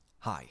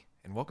Hi,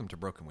 and welcome to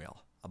Broken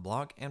Wheel, a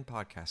blog and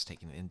podcast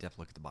taking an in-depth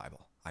look at the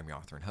Bible. I'm your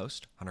author and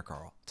host, Hunter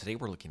Carl. Today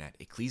we're looking at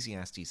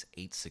Ecclesiastes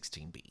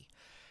 8:16b,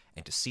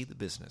 and to see the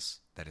business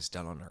that is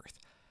done on earth,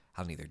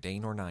 how neither day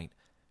nor night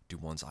do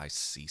one's eyes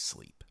see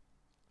sleep.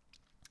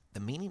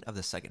 The meaning of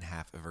the second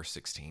half of verse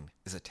 16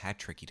 is a tad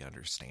tricky to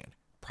understand,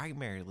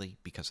 primarily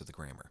because of the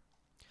grammar.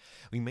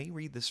 We may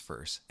read this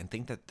verse and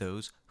think that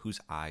those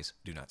whose eyes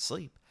do not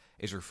sleep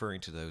is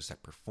referring to those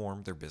that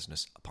perform their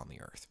business upon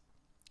the earth.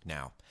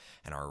 Now,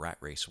 in our rat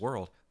race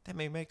world, that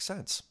may make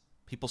sense.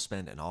 People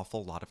spend an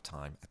awful lot of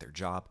time at their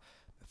job,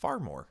 but far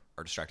more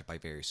are distracted by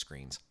various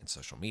screens and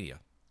social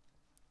media.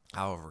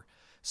 However,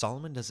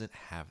 Solomon doesn't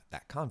have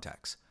that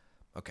context.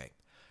 Okay,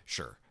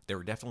 sure, there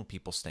were definitely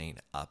people staying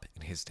up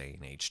in his day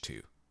and age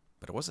too,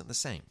 but it wasn't the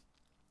same.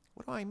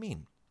 What do I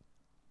mean?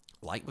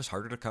 Light was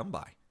harder to come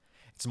by.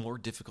 It's more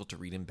difficult to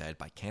read in bed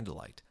by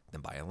candlelight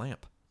than by a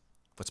lamp.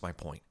 What's my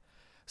point?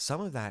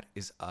 Some of that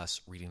is us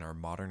reading our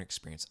modern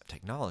experience of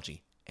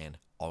technology and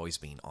always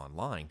being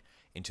online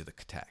into the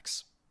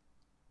text.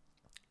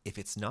 If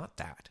it's not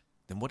that,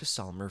 then what is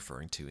Solomon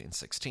referring to in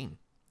 16?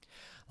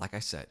 Like I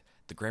said,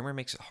 the grammar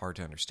makes it hard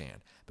to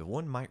understand, but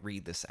one might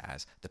read this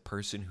as the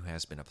person who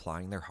has been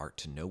applying their heart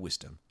to know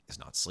wisdom is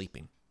not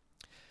sleeping.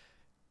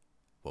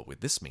 What would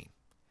this mean?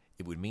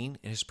 It would mean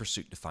in his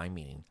pursuit to find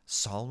meaning,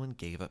 Solomon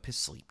gave up his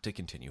sleep to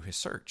continue his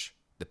search.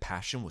 The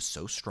passion was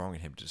so strong in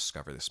him to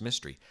discover this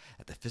mystery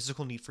that the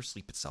physical need for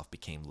sleep itself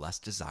became less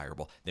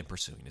desirable than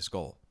pursuing his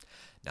goal.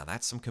 Now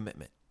that's some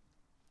commitment.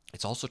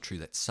 It's also true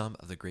that some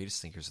of the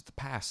greatest thinkers of the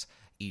past,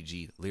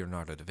 e.g.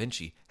 Leonardo da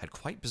Vinci, had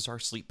quite bizarre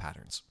sleep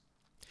patterns.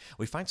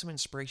 We find some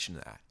inspiration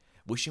in that,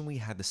 wishing we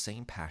had the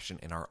same passion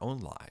in our own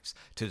lives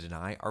to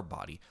deny our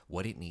body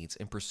what it needs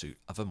in pursuit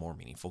of a more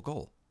meaningful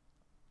goal.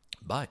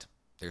 But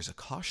there's a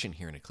caution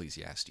here in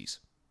Ecclesiastes,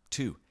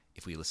 too,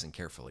 if we listen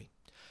carefully.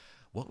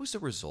 What was the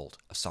result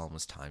of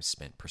Solomon's time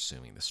spent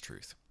pursuing this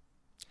truth?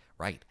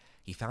 Right,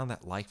 he found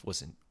that life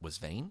was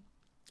vain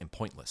and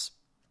pointless.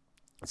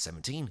 In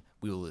 17,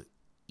 we will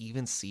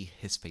even see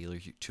his failure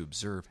to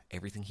observe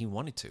everything he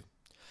wanted to.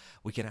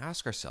 We can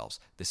ask ourselves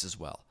this as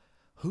well.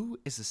 Who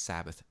is the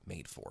Sabbath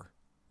made for,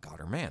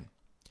 God or man?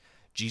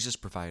 Jesus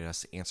provided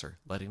us the answer,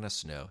 letting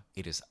us know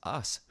it is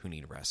us who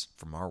need rest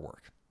from our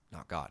work,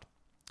 not God.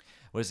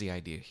 What is the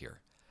idea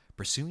here?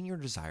 Pursuing your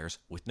desires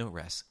with no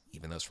rest,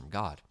 even those from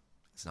God,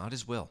 is not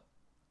his will.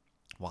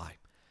 Why?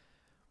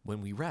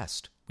 When we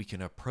rest, we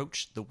can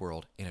approach the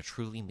world in a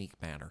truly meek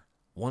manner,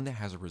 one that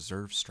has a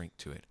reserved strength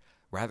to it,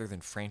 rather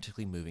than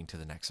frantically moving to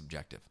the next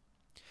objective.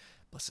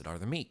 Blessed are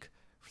the meek,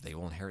 for they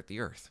will inherit the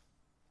earth.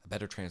 A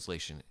better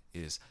translation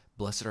is,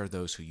 blessed are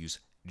those who use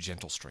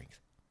gentle strength,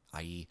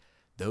 i.e.,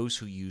 those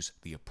who use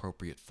the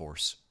appropriate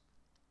force.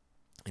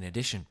 In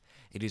addition,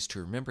 it is to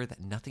remember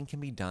that nothing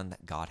can be done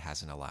that God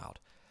hasn't allowed.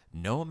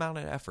 No amount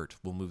of effort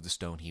will move the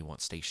stone he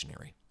wants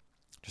stationary.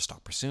 To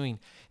stop pursuing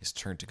is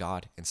to turn to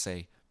God and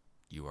say,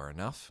 you are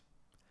enough,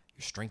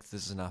 your strength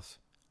is enough,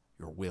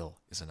 your will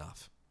is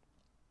enough.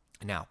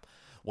 Now,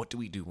 what do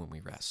we do when we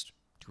rest?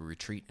 Do we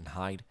retreat and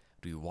hide?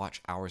 Do we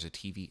watch hours of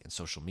TV and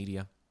social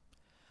media?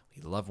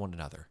 We love one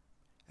another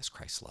as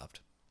Christ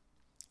loved.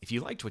 If you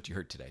liked what you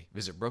heard today,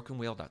 visit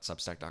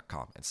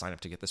brokenwhale.substack.com and sign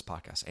up to get this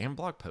podcast and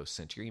blog posts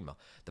sent to your email.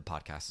 The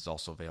podcast is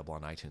also available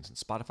on iTunes and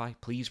Spotify.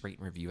 Please rate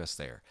and review us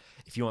there.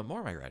 If you want more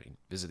of my writing,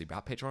 visit the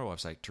About page on our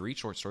website to read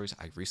short stories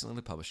I've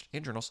recently published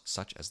in journals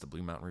such as the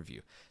Blue Mountain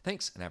Review.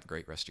 Thanks, and have a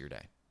great rest of your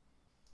day.